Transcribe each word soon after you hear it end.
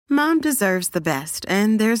Mom deserves the best,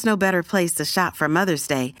 and there's no better place to shop for Mother's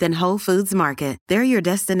Day than Whole Foods Market. They're your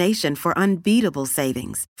destination for unbeatable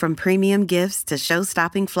savings, from premium gifts to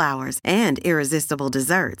show-stopping flowers and irresistible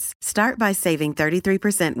desserts. Start by saving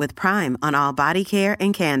 33% with Prime on all body care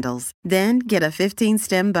and candles. Then get a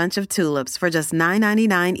 15-stem bunch of tulips for just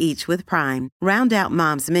 $9.99 each with Prime. Round out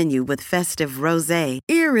Mom's menu with festive rosé,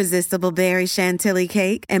 irresistible berry chantilly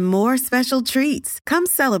cake, and more special treats. Come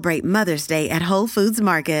celebrate Mother's Day at Whole Foods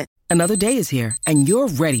Market. Another day is here, and you're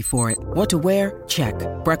ready for it. What to wear? Check.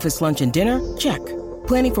 Breakfast, lunch, and dinner? Check.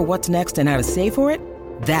 Planning for what's next and how to save for it?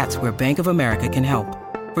 That's where Bank of America can help.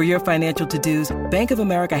 For your financial to-dos, Bank of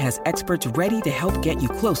America has experts ready to help get you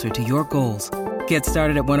closer to your goals. Get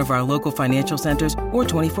started at one of our local financial centers or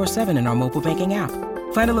 24/7 in our mobile banking app.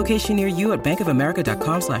 Find a location near you at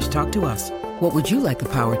bankofamerica.com/talktous. What would you like the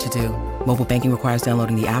power to do? Mobile banking requires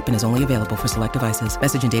downloading the app and is only available for select devices.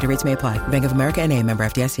 Message and data rates may apply. Bank of America N.A., member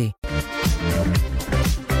FDIC.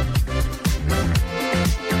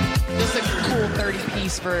 Just a cool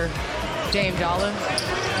 30-piece for James Jolin.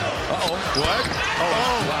 Uh-oh. What?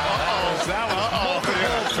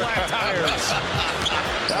 Multiple flat tires.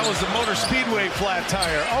 That was the Motor Speedway flat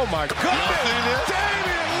tire. Oh, my goodness.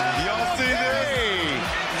 Y'all see this?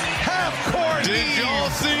 Half-court. Did y'all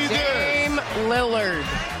see this? Dame Lillard.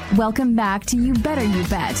 Welcome back to You Better You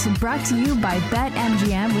Bet, brought to you by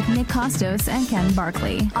BetMGM with Nick Costos and Ken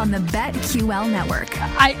Barkley on the BetQL network.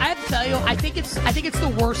 I have to tell you, I think it's the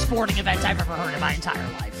worst sporting event I've ever heard in my entire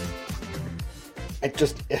life.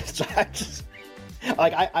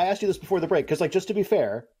 I asked you this before the break because, just to be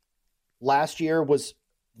fair, last year was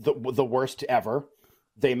the worst ever.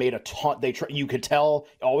 They made a ton. You could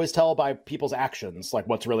always tell by people's actions,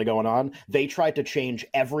 what's really going on. They tried to change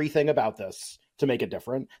everything about this to make it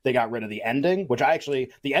different. They got rid of the ending,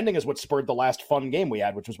 the ending is what spurred the last fun game we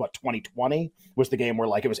had, which was 2020 was the game where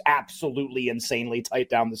it was absolutely insanely tight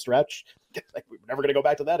down the stretch. We were never going to go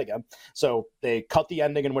back to that again. So they cut the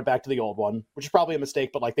ending and went back to the old one, which is probably a mistake,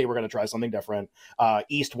 but they were going to try something different.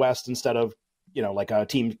 East-West instead of,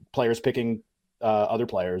 team players picking other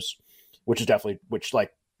players, which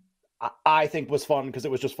I think was fun because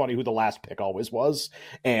it was just funny who the last pick always was.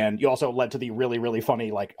 And you also led to the really, really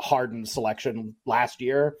funny, Harden selection last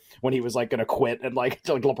year when he was going to quit and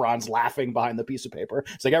LeBron's laughing behind the piece of paper.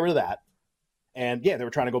 So they got rid of that. And yeah, they were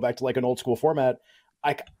trying to go back to an old school format.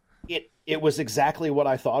 It was exactly what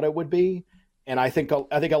I thought it would be. And I think a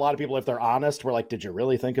lot of people, if they're honest, were did you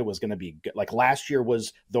really think it was going to be good? Last year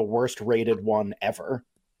was the worst rated one ever.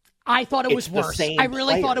 I thought it was worse. I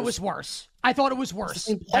really thought it was worse. I thought it was worse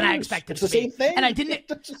than I expected it to be. It's the same thing. And I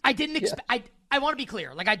didn't expect, I want to be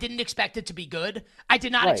clear. I didn't expect it to be good. I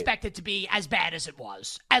did not expect it to be as bad as it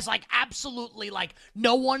was. As absolutely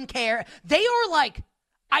no one cared. They are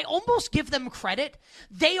I almost give them credit.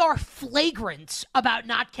 They are flagrant about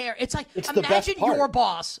not care. It's imagine your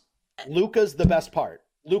boss. Luka's the best part.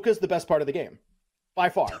 Luka's the best part of the game. By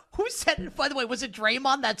far. Who said it? By the way, was it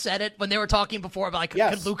Draymond that said it when they were talking before about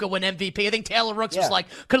could Luka win MVP? I think Taylor Rooks was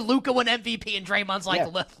could Luka win MVP? And Draymond's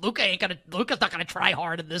Luka's not gonna try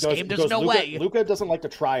hard in this game. There's no way. Luka doesn't like to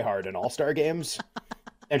try hard in All-Star games.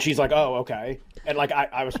 And she's like, oh, okay. And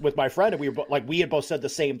I was with my friend and we had both said the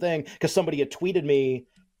same thing because somebody had tweeted me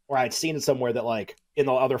or I'd seen it somewhere that in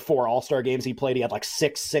the other 4 All-Star games he played, he had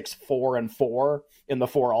 6, 6, 4, and 4 in the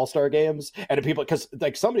 4 All-Star games. And people, because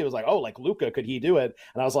somebody was oh, Luka, could he do it?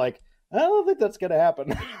 And I was I don't think that's going to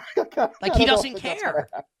happen. He doesn't care.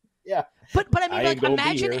 Yeah. But I mean,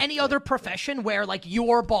 imagine any other profession where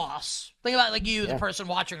your boss, think about you, the person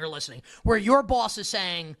watching or listening, where your boss is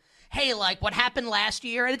saying, hey, what happened last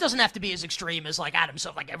year, and it doesn't have to be as extreme as Adam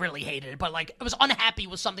Silver, I really hated it, but I was unhappy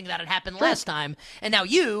with something that had happened last time, and now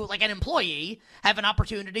you, an employee, have an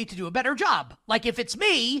opportunity to do a better job. If it's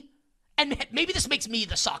me, and maybe this makes me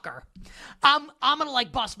the sucker, I'm gonna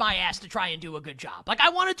bust my ass to try and do a good job. I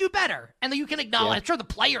want to do better, and you can acknowledge. I'm sure the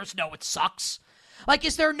players know it sucks.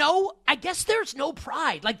 Is there no, I guess there's no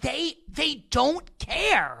pride. They don't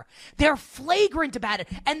care. They're flagrant about it.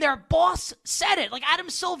 And their boss said it.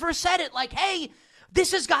 Adam Silver said it. Hey,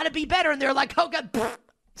 this has got to be better. And they're oh, God, pfft,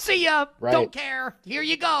 see ya. Right. Don't care. Here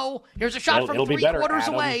you go. Here's a shot from 3 quarters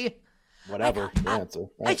away. Whatever.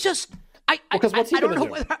 It's just, because what's he I don't know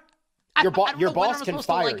do? whether... Your boss can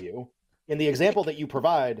fire you. In the example that you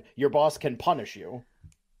provide, your boss can punish you.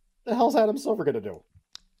 The hell's Adam Silver going to do?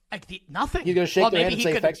 Nothing. He's going to shake their hand and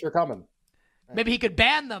say, thanks for coming. Maybe he could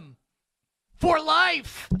ban them for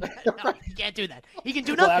life. No, he can't do that. He can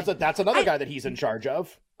do nothing. Well, that's another guy that he's in charge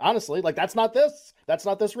of. Honestly, that's not this. That's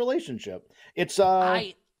not this relationship. It's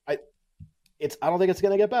I don't think it's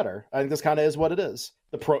going to get better. I think this kind of is what it is.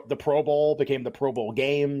 The Pro Bowl became the Pro Bowl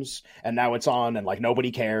games, and now it's on, and like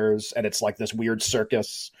nobody cares, and it's like this weird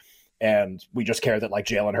circus. And we just care that like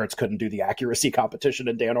Jalen Hurts couldn't do the accuracy competition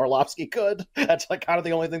and Dan Orlovsky could. That's like kind of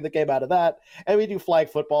the only thing that came out of that. And we do flag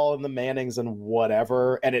football and the Mannings and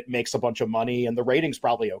whatever, and it makes a bunch of money, and the rating's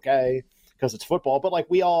probably okay because it's football. But like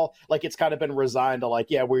we all like it's kind of been resigned to like,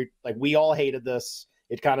 yeah, we all hated this.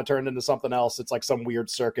 It kind of turned into something else. It's like some weird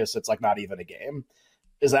circus. It's like not even a game.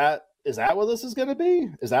 Is that what this is going to be?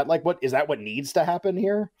 Is that what needs to happen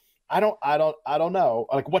here? I don't know.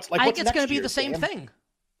 Like what's I think it's going to be the same thing.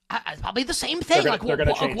 Probably the same thing. They're going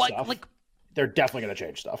to change stuff. Like, they're definitely going to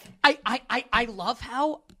change stuff. I love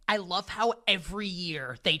how every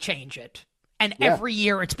year they change it, and every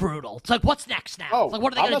year it's brutal. It's like, what's next now? Oh, like,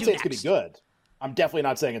 what are they going to do next? I'm not saying it's going to be good. I'm definitely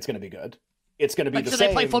not saying it's going to be good. It's going to be like, the should same.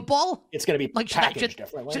 They play football? It's going to be like packaged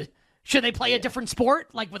differently. Should they play a different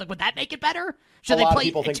sport? Like, would that make it better? Should they play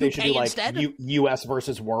people think they should do like U.S.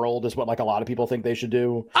 versus World is what like a lot of people think they should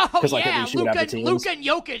do. Oh like, yeah, Luka and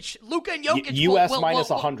Jokic. U.S. minus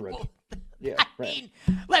 100. Yeah, I mean,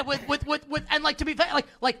 like with and like to be fair,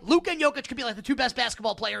 like Luka and Jokic could be like the two best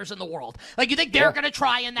basketball players in the world. Like you think they're going to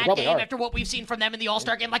try in that game after what we've seen from them in the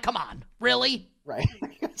All-Star game? Like, come on, really? Right.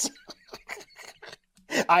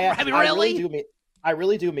 I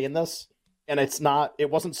really do mean this, and it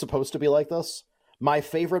wasn't supposed to be like this. My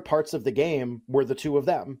favorite parts of the game were the two of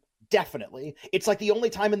them. Definitely. It's like the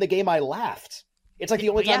only time in the game I laughed. It's like the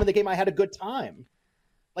only time in the game I had a good time.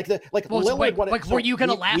 Lillard. Were you going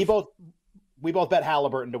to laugh? We both bet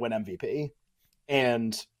Halliburton to win MVP,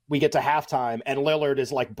 and we get to halftime, and Lillard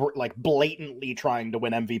is like blatantly trying to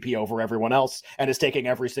win MVP over everyone else, and is taking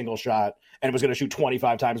every single shot, and was going to shoot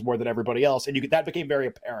 25 times more than everybody else, and that became very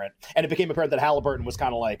apparent, and it became apparent that Halliburton was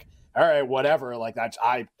kind of like, all right, whatever, like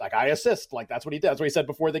I assist, like that's what he did. That's what he said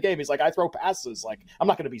before the game. He's like, I throw passes, like I'm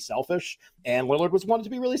not going to be selfish, and Lillard wanted to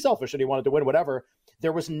be really selfish, and he wanted to win whatever.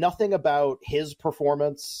 There was nothing about his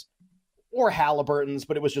performance or Halliburton's,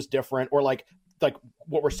 but it was just different. Or like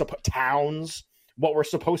what were Towns, what were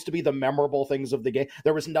supposed to be the memorable things of the game.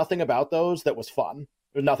 There was nothing about those that was fun.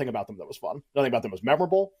 There was nothing about them that was fun. Nothing about them was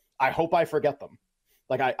memorable. I hope I forget them.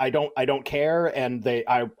 Like I don't care. And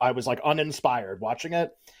I was like uninspired watching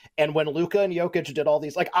it. And when Luka and Jokic did all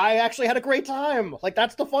these, like I actually had a great time. Like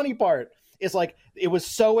that's the funny part. It's like it was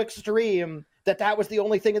so extreme that was the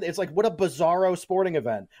only thing. It's like, what a bizarro sporting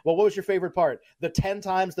event. Well, what was your favorite part? The 10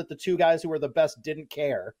 times that the two guys who were the best didn't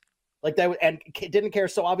care. Like they and didn't care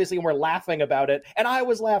so obviously, and we're laughing about it, and I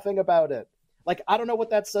was laughing about it. Like I don't know what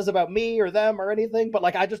that says about me or them or anything, but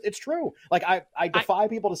like it's true. Like I defy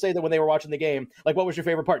people to say that when they were watching the game. Like, what was your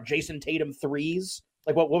favorite part? Jason Tatum threes?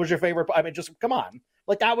 Like what was your favorite? I mean, just come on.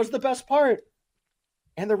 Like that was the best part.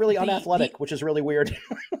 And they're really unathletic, which is really weird.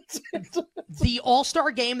 The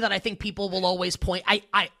All-Star game that I think people will always point.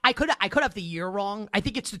 I could have the year wrong. I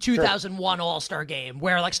think it's the 2001 All-Star game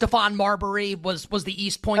where like Stephon Marbury was the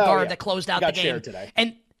East point guard that closed out the game today.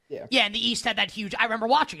 And and the East had that huge. I remember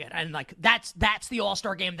watching it, and like that's the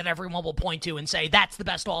All-Star game that everyone will point to and say that's the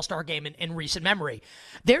best All-Star game in recent memory.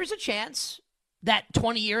 There's a chance that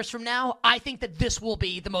 20 years from now, I think that this will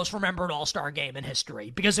be the most remembered All-Star game in history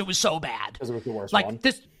because it was so bad. Because it was the worst like one.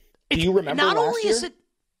 This, do you remember not last only year? Is it,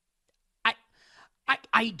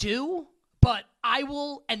 I do, but I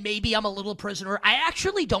will, and maybe I'm a little prisoner. I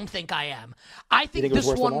actually don't think I am. I think this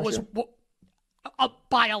one was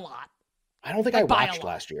by a lot. I don't think I watched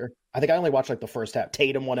last year. I think I only watched like the first half.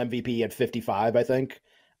 Tatum won MVP at 55, I think.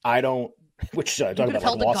 I don't. Which you could have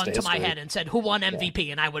held a gun to my head and said, "Who won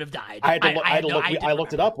MVP?" and I would have died. I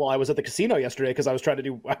looked it up while I was at the casino yesterday because I was trying to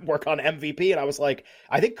do work on MVP, and I was like,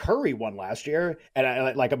 "I think Curry won last year,"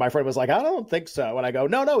 and my friend was like, "I don't think so," and I go,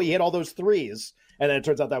 "No, he hit all those threes." And then it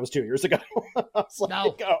turns out that was 2 years ago. I was like,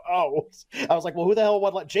 no. I was like, well, who the hell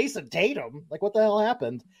won? Jason Tatum? Like, what the hell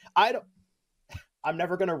happened? I'm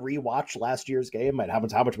never gonna rewatch last year's game. And how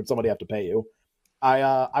much would somebody have to pay you?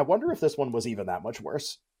 I wonder if this one was even that much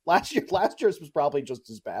worse. Last year's was probably just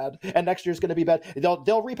as bad, and next year's going to be bad. They'll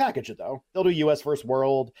repackage it though. They'll do U.S. versus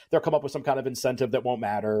World. They'll come up with some kind of incentive that won't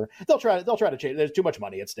matter. They'll try to change. There's too much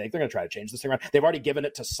money at stake. They're going to try to change this thing around. They've already given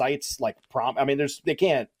it to sites like prom. I mean, they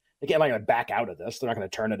can't like back out of this. They're not going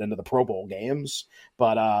to turn it into the Pro Bowl games,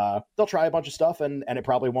 but they'll try a bunch of stuff, and it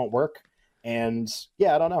probably won't work. And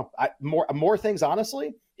yeah, I don't know. More things,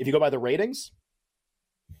 honestly. If you go by the ratings,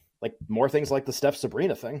 like more things like the Steph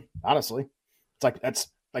Sabrina thing. Honestly, it's like that's.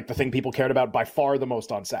 Like the thing people cared about by far the most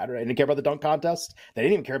on Saturday. They didn't care about the dunk contest. They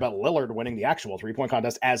didn't even care about Lillard winning the actual 3-point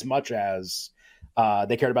contest as much as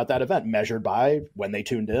they cared about that event, measured by when they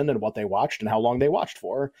tuned in and what they watched and how long they watched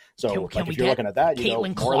for. So if you're looking at that, you know,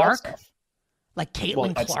 more of that stuff. Like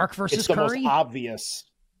Caitlin Clark versus Curry?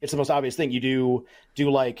 It's the most obvious thing. You do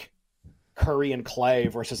like Curry and Clay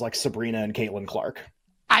versus like Sabrina and Caitlin Clark.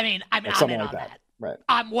 I'm in on that. Right.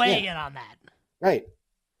 I'm way in on that. Right.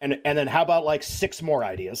 And then how about like 6 more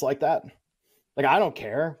ideas like that? Like, I don't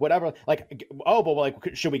care. Whatever. Like, oh, but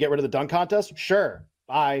like, should we get rid of the dunk contest? Sure.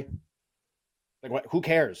 Bye. Like, what? Who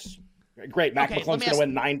cares? Great. Mac McClung's going to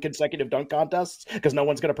win 9 consecutive dunk contests because no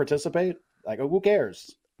one's going to participate. Like, who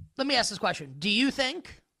cares? Let me ask this question. Do you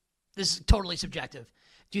think, this is totally subjective,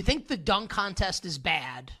 do you think the dunk contest is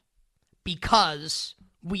bad because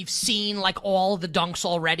we've seen like all the dunks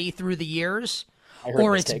already through the years?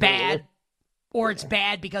 Or it's bad, it's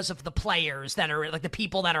bad because of the players that are like the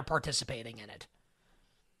people that are participating in it?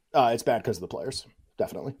 It's bad because of the players,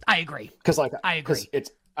 definitely. I agree. Because I agree.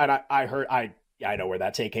 It's and I know where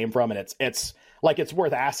that take came from, and it's like it's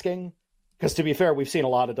worth asking. Because to be fair, we've seen a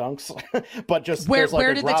lot of dunks, but just where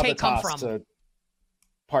did the take come from?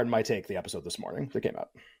 Pardon my take. The episode this morning that came out.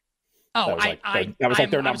 Oh, that was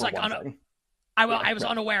their number one thing. I was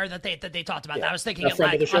unaware that they talked about that. I was thinking it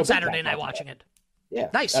like on Saturday night watching it. Yeah.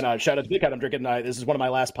 Nice. And shout out to Big Cat. I'm drinking, this is one of my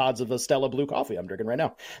last pods of the Stella Blue coffee I'm drinking right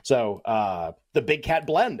now. So the Big Cat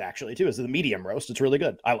blend, actually, too, is the medium roast. It's really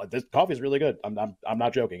good. I like this coffee is really good. I'm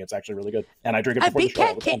not joking. It's actually really good. And I drink it before the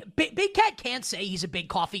show. Big Cat can't say he's a big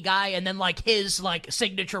coffee guy, and then like his like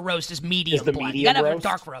signature roast is medium is the blend. Medium you gotta roast?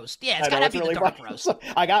 have a dark roast. Yeah, it's gotta be really the dark roast.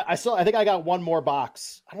 I think I got one more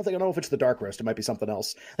box. I know if it's the dark roast. It might be something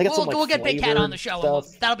else. I think we'll get Big Cat on the show.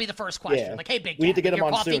 That'll be the first question. Yeah. Like, hey, Big Cat, we need to get him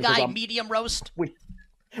on coffee soon, guy, medium roast. We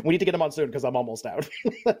need to get him on soon because I'm almost out.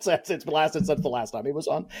 It's the last time he was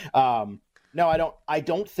on. No, I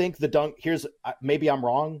don't think the dunk. Maybe I'm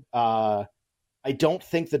wrong. I don't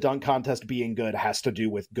think the dunk contest being good has to do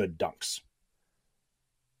with good dunks.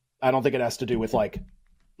 I don't think it has to do with like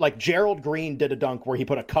Gerald Green did a dunk where he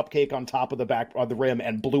put a cupcake on top of the rim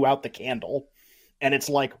and blew out the candle, and it's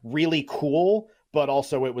like really cool, but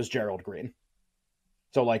also it was Gerald Green.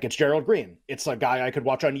 So like it's Gerald Green. It's a guy I could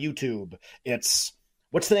watch on YouTube. It's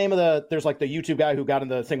what's the name of there's like the YouTube guy who got in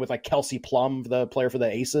the thing with like Kelsey Plum, the player for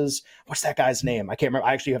the Aces. What's that guy's name? I can't remember.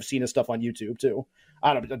 I actually have seen his stuff on YouTube too.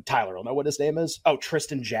 I don't know. Tyler will know what his name is. Oh,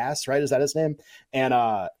 Tristan Jass, right? Is that his name? And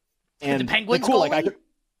the Penguins cool. goalie? Like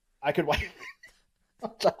I could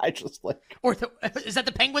I just like. Is that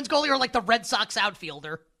the Penguins goalie or like the Red Sox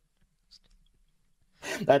outfielder?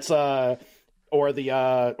 That's or the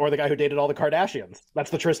guy who dated all the Kardashians. That's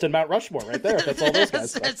the Tristan Mount Rushmore right there. That's all those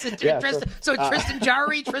guys. Tristan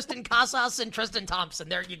Jarry, Tristan Casas, and Tristan Thompson.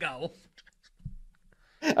 There you go.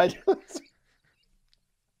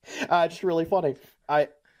 Just really funny.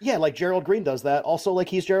 Like Gerald Green does that. Also, like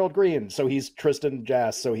he's Gerald Green, so he's Tristan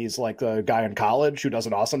Jass, so he's like the guy in college who does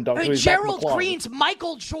an awesome dunk. Gerald Green's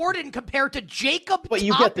Michael Jordan compared to Jacob. But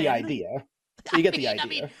you get the idea.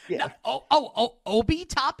 Yeah. Obi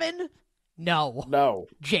Toppin? No.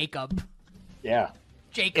 Jacob. Yeah.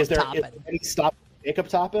 Jacob Toppin. Can he stop Jacob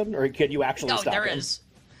Toppin, or can you actually stop him?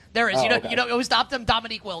 There is. Oh, you know who stopped him?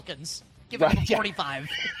 Dominique Wilkins. Give him 45.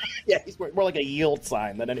 Yeah, he's more like a yield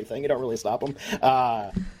sign than anything. You don't really stop him.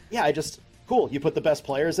 Cool. You put the best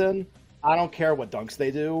players in. I don't care what dunks they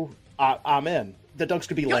do. I'm in. The dunks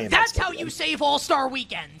could be lame. That's how you save All-Star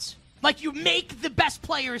weekends. Like, you make the best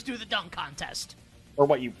players do the dunk contest. Or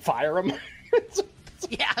what, you fire them?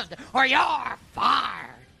 Yeah, or you're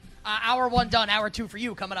fired. Hour 1 done, hour 2 for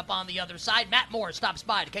you. Coming up on the other side, Matt Moore stops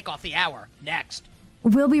by to kick off the hour. Next.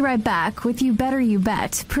 We'll be right back with You Better You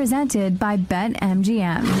Bet, presented by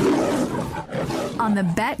BetMGM on the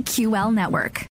BetQL network.